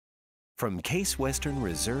From Case Western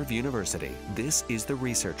Reserve University, this is the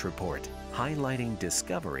Research Report, highlighting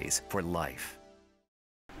discoveries for life.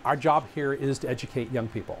 Our job here is to educate young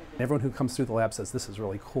people. Everyone who comes through the lab says, this is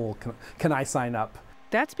really cool, can I sign up?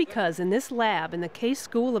 That's because in this lab in the Case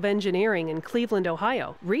School of Engineering in Cleveland,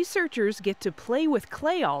 Ohio, researchers get to play with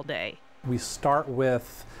clay all day. We start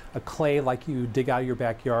with a clay like you dig out of your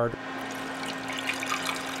backyard.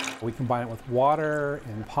 We combine it with water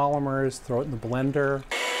and polymers, throw it in the blender,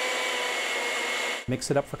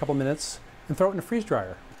 mix it up for a couple minutes, and throw it in a freeze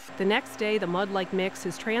dryer. The next day, the mud-like mix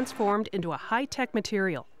is transformed into a high-tech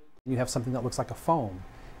material. You have something that looks like a foam.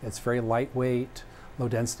 It's very lightweight, low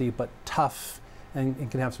density, but tough, and it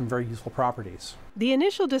can have some very useful properties. The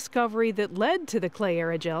initial discovery that led to the clay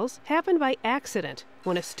aerogels happened by accident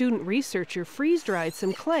when a student researcher freeze-dried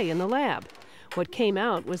some clay in the lab. What came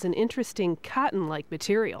out was an interesting cotton-like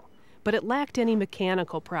material, but it lacked any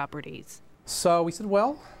mechanical properties. So we said,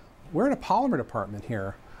 well, we're in a polymer department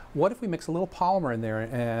here. What if we mix a little polymer in there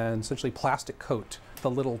and essentially plastic coat the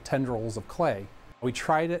little tendrils of clay? We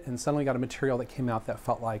tried it and suddenly got a material that came out that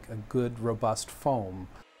felt like a good, robust foam.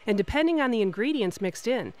 And depending on the ingredients mixed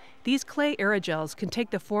in, these clay aerogels can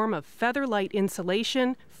take the form of feather-light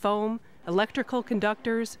insulation, foam, electrical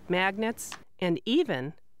conductors, magnets, and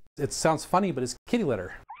even... It sounds funny, but it's kitty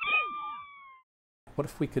litter. What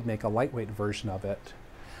if we could make a lightweight version of it?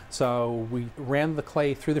 So we ran the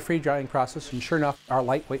clay through the freeze drying process, and sure enough, our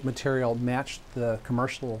lightweight material matched the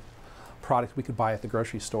commercial product we could buy at the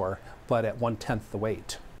grocery store, but at 1/10 the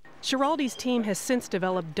weight. Schiraldi's team has since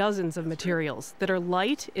developed dozens of materials that are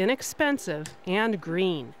light, inexpensive, and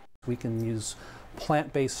green. We can use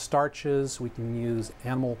plant-based starches, we can use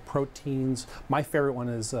animal proteins. My favorite one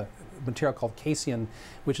is a material called casein,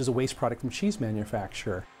 which is a waste product from cheese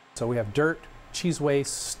manufacture. So we have dirt, cheese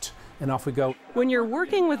waste, and off we go. When you're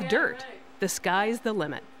working with dirt, the sky's the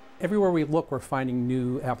limit. Everywhere we look, we're finding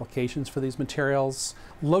new applications for these materials.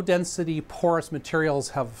 Low-density, porous materials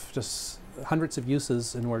have just hundreds of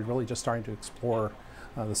uses, and we're really just starting to explore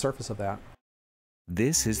the surface of that.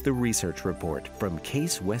 This is the Research Report from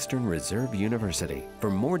Case Western Reserve University. For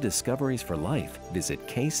more discoveries for life, visit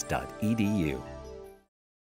case.edu.